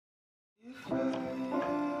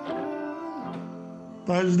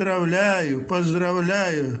Поздравляю,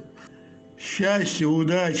 поздравляю. Счастья,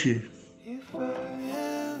 удачи.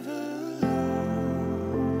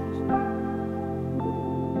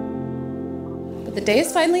 But the day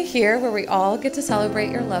is finally here where we all get to celebrate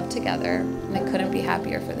your love together, and I couldn't be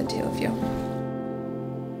happier for the two of you.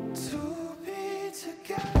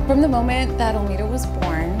 From the moment that Almida was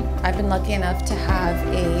born, I've been lucky enough to have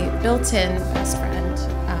a built-in best friend.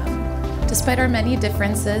 Despite our many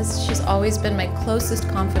differences, she's always been my closest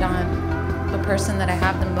confidant, the person that I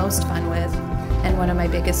have the most fun with, and one of my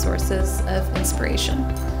biggest sources of inspiration.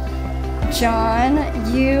 John,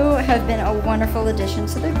 you have been a wonderful addition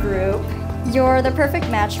to the group. You're the perfect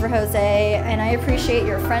match for Jose, and I appreciate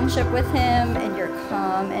your friendship with him, and you're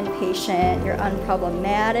calm and patient, you're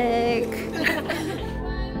unproblematic.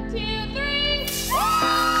 1, 2, 3.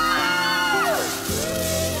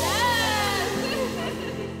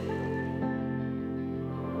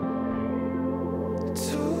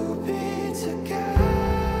 To be together.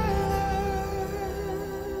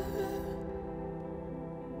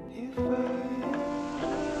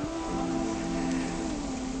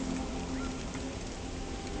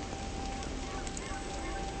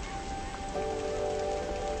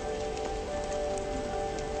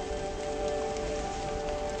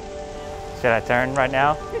 Should I turn right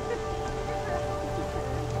now?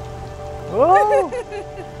 Whoa!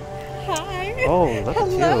 Hi. Oh, look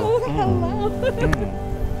Hello. at you. Hello.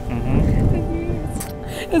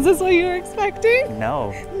 Mm-hmm. Is this what you were expecting?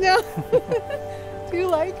 No. No. Do you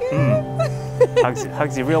like it?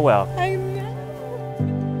 Hugs you real well. I know.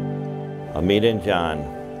 Almida and John,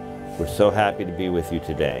 we're so happy to be with you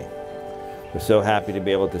today. We're so happy to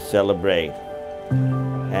be able to celebrate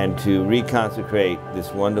and to reconsecrate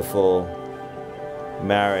this wonderful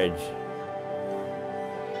marriage.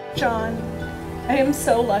 John, I am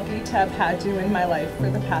so lucky to have had you in my life for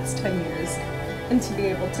the past 10 years and to be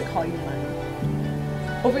able to call you mine.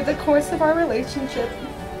 Over the course of our relationship,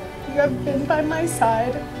 you have been by my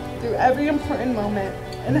side through every important moment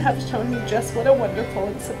and have shown me just what a wonderful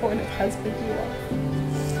and supportive husband you are.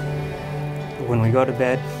 When we go to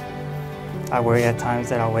bed, I worry at times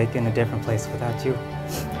that I'll wake in a different place without you.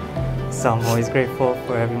 So I'm always grateful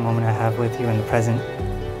for every moment I have with you in the present.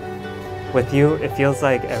 With you, it feels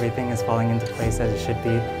like everything is falling into place as it should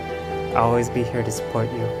be. I'll always be here to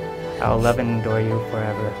support you. I'll love and adore you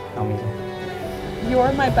forever, Almida. You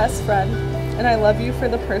are my best friend, and I love you for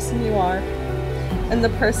the person you are and the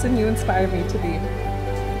person you inspire me to be.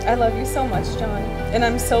 I love you so much, John, and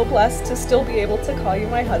I'm so blessed to still be able to call you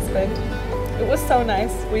my husband. It was so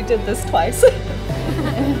nice. We did this twice.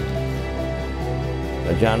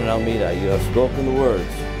 John and Almida, you have spoken the words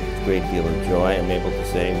with a great deal of joy. I'm able to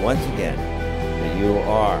say once again that you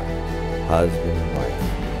are husband and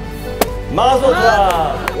wife. Mazel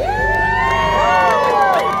tov!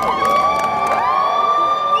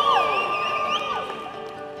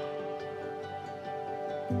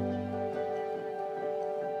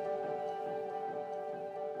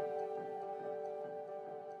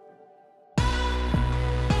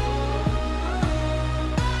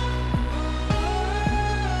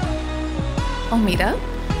 Almida,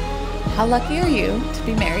 how lucky are you to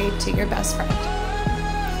be married to your best friend?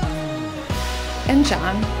 And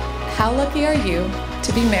John, how lucky are you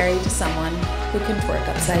to be married to someone who can twerk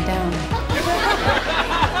upside down?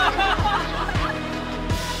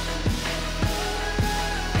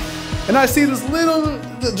 And I see this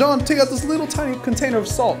John take out this little tiny container of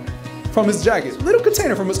salt from his jacket. Little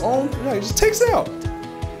container from his own, he just takes it out.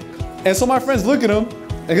 And so my friends look at him,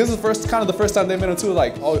 and this is the first time they met him too,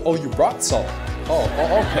 like, oh, you brought salt. Oh,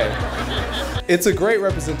 okay. It's a great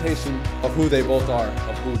representation of who they both are,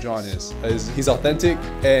 of who John is. He's authentic,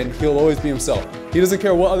 and he'll always be himself. He doesn't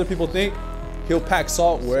care what other people think. He'll pack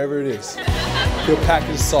salt wherever it is. He'll pack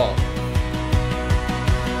his salt.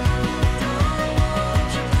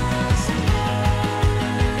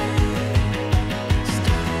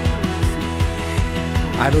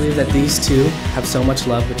 I believe that these two have so much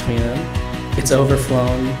love between them. It's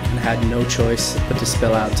overflown and had no choice but to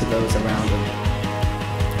spill out to those around them.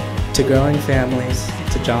 To growing families,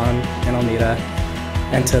 to John and Almida,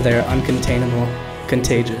 and to their uncontainable,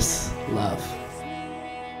 contagious love.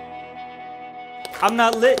 I'm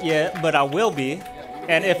not lit yet, but I will be.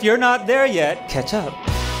 And if you're not there yet, catch up.